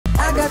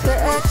got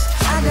the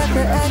X, I got the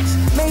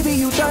X. Maybe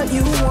you thought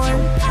you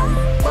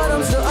won, but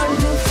I'm still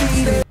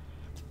undefeated.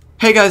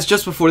 Hey guys,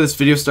 just before this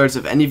video starts,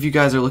 if any of you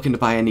guys are looking to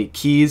buy any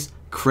keys,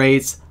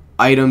 crates,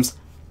 items,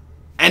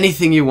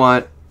 anything you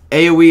want,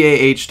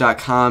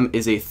 AoEAH.com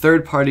is a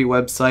third-party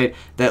website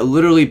that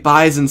literally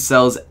buys and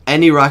sells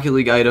any Rocket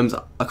League items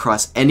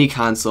across any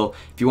console.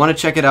 If you want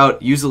to check it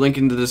out, use the link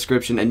in the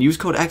description and use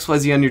code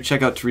XYZ on your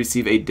checkout to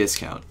receive a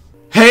discount.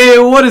 Hey,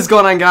 what is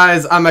going on,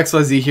 guys? I'm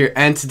XYZ here,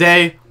 and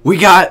today we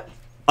got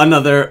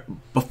another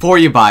Before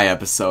You Buy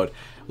episode.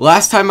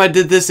 Last time I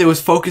did this, it was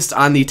focused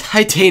on the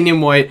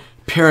titanium white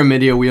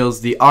Pyramidia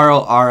wheels, the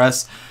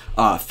RLRS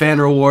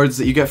fan rewards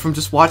that you get from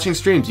just watching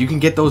streams. You can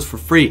get those for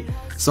free.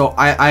 So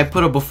I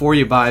put a Before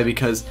You Buy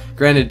because,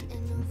 granted,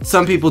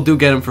 some people do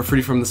get them for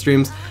free from the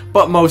streams,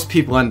 but most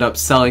people end up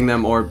selling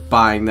them or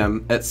buying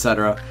them,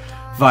 etc.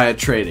 via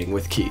trading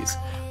with keys.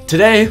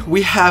 Today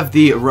we have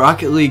the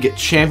Rocket League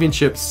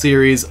Championship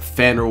Series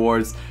fan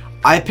rewards.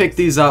 I picked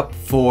these up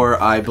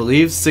for, I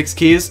believe, 6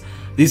 keys.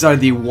 These are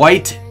the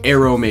white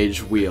Aero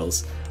Mage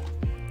wheels.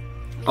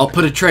 I'll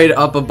put a trade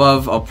up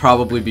above. I'll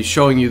probably be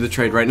showing you the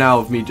trade right now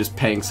of me just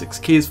paying 6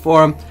 keys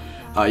for them.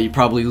 You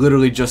probably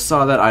literally just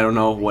saw that. I don't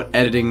know what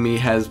editing me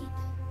has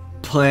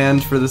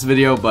planned for this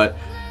video, but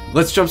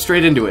let's jump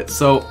straight into it.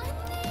 So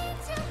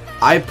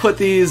I put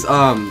these,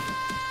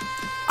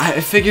 I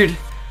figured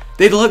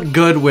they'd look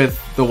good with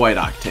the white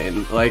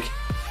octane. Like,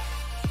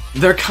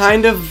 they're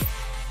kind of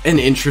an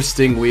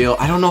interesting wheel.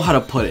 I don't know how to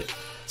put it.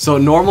 So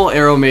normal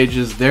Aero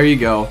Mages, there you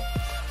go.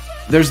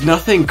 There's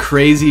nothing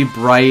crazy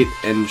bright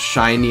and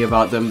shiny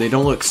about them. They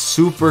don't look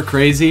super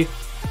crazy,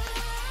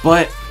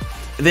 but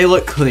they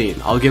look clean.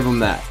 I'll give them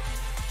that.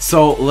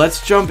 So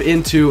let's jump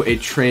into a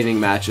training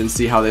match and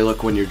see how they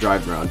look when you're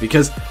driving around,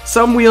 because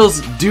some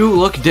wheels do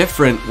look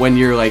different when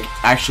you're like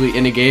actually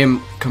in a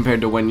game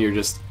compared to when you're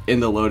just in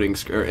the loading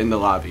or in the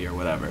lobby or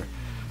whatever.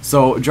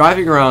 So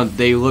driving around,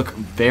 they look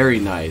very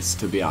nice,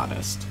 to be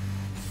honest.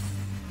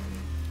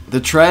 The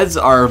treads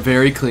are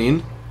very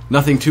clean,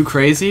 nothing too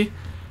crazy.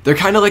 They're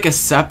kind of like a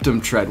septum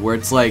tread where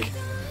it's like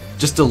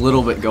just a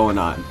little bit going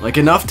on, like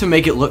enough to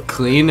make it look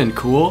clean and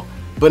cool,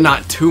 but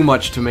not too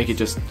much to make it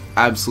just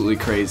absolutely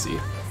crazy.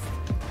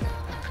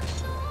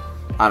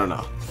 I don't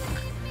know.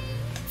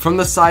 From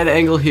the side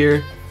angle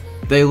here,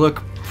 they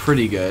look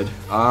pretty good.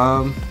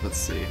 Let's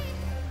see.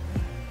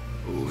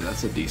 Ooh,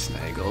 that's a decent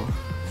angle.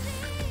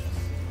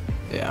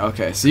 Yeah,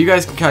 okay. So you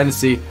guys can kind of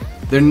see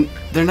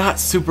they're not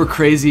super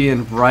crazy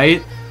and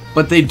bright,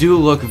 but they do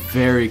look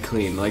very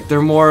clean. Like,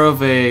 they're more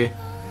of a,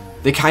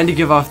 they kind of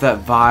give off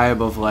that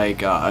vibe of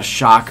like a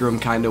Chakram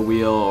kind of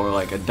wheel, or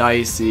like a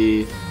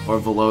Dicey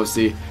or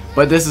Veloci,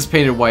 but this is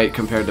painted white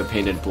compared to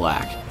painted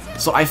black.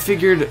 So I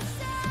figured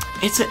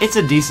it's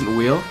a decent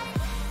wheel.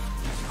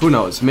 Who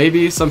knows,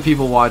 maybe some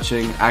people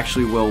watching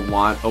actually will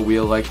want a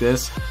wheel like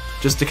this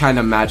just to kind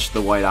of match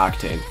the white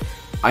octane.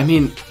 I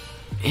mean,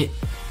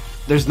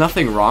 there's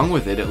nothing wrong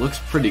with it. It looks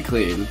pretty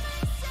clean.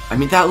 I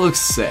mean, that looks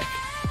sick.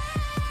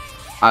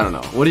 I don't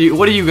know. What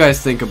do you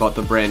guys think about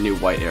the brand new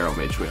white Aero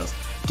Mage wheels?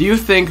 Do you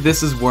think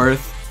this is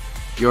worth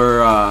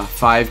your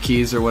 5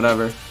 keys or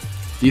whatever?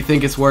 Do you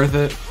think it's worth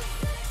it?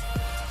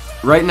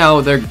 Right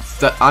now, they're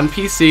on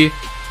PC.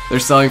 They're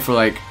selling for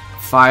like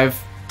 5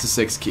 to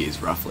 6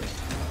 keys roughly.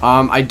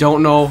 I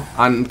don't know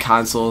on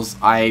consoles.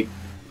 I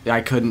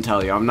couldn't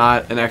tell you. I'm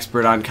not an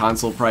expert on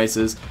console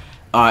prices.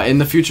 In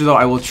the future though,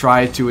 I will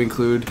try to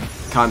include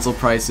console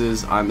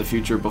prices on the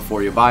future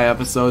Before You Buy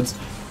episodes.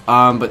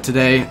 But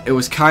today it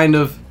was kind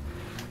of,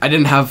 I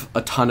didn't have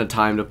a ton of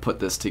time to put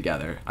this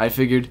together. I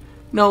figured,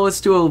 no, let's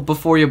do a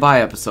Before You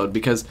Buy episode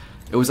because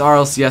it was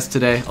RLCS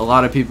today. A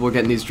lot of people were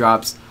getting these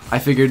drops. I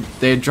figured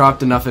they had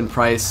dropped enough in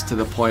price to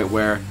the point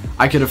where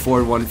I could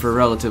afford one for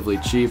relatively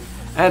cheap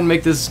and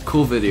make this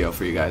cool video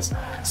for you guys.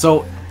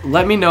 So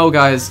let me know,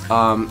 guys,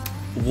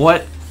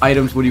 what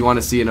items would you want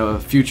to see in a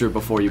future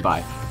Before You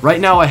Buy. Right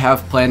now I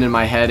have planned in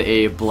my head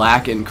a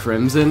black and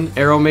crimson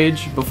Aero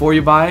Mage Before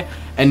You Buy,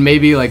 and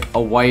maybe like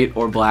a white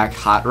or black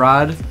Hot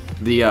Rod,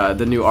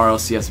 the new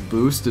RLCS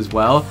boost as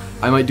well.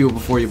 I might do a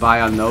Before You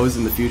Buy on those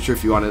in the future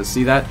if you want to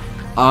see that.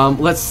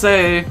 Let's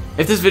say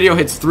if this video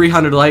hits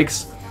 300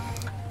 likes,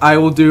 I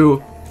will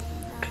do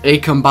a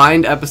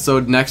combined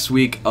episode next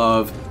week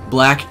of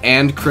black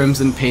and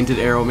crimson painted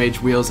Aero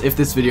Mage wheels if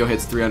this video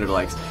hits 300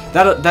 likes.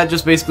 That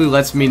just basically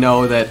lets me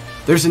know that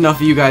there's enough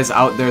of you guys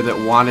out there that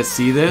want to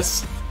see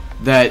this,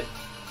 that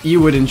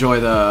you would enjoy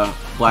the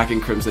black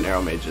and crimson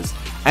Aero Mages.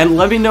 And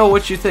let me know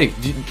what you think.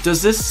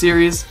 Does this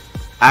series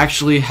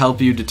actually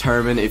help you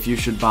determine if you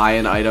should buy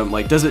an item?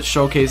 Like, does it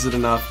showcase it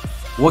enough?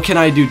 What can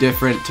I do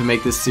different to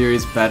make this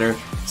series better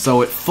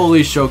so it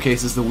fully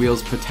showcases the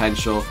wheel's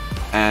potential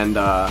and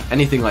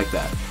anything like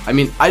that? I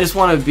mean, I just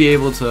want to be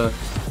able to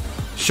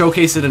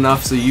showcase it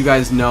enough so you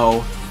guys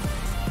know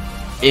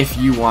if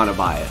you want to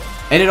buy it.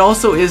 And it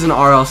also is an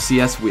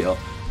RLCS wheel,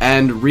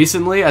 and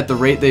recently, at the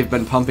rate they've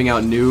been pumping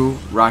out new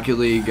Rocket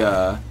League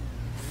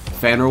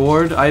fan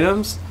reward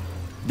items,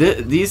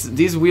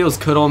 these wheels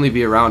could only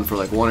be around for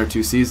like 1 or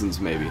 2 seasons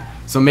maybe.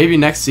 So maybe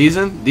next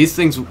season these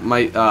things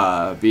might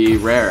be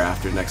rare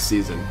after next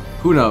season.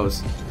 Who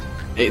knows?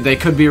 They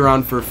could be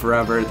around for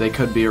forever. They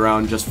could be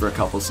around just for a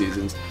couple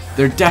seasons.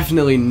 They're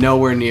definitely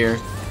nowhere near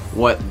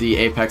what the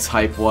Apex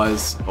hype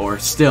was, or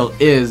still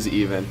is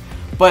even.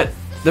 But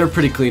they're a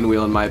pretty clean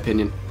wheel in my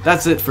opinion.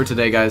 That's it for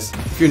today, guys.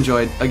 If you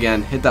enjoyed,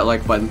 again, hit that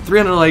like button.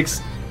 300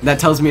 likes. That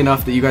tells me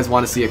enough that you guys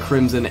want to see a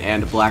crimson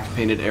and black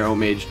painted Aero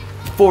Mage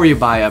Before You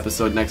Buy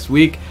episode next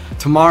week.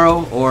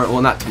 Tomorrow, or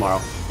well, not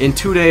tomorrow, in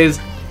 2 days,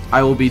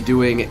 I will be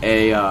doing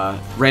a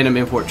random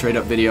import trade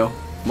up video,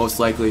 most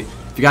likely.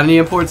 If you got any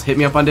imports, hit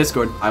me up on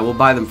Discord. I will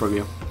buy them from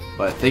you.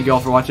 But thank you all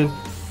for watching.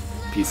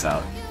 Peace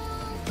out.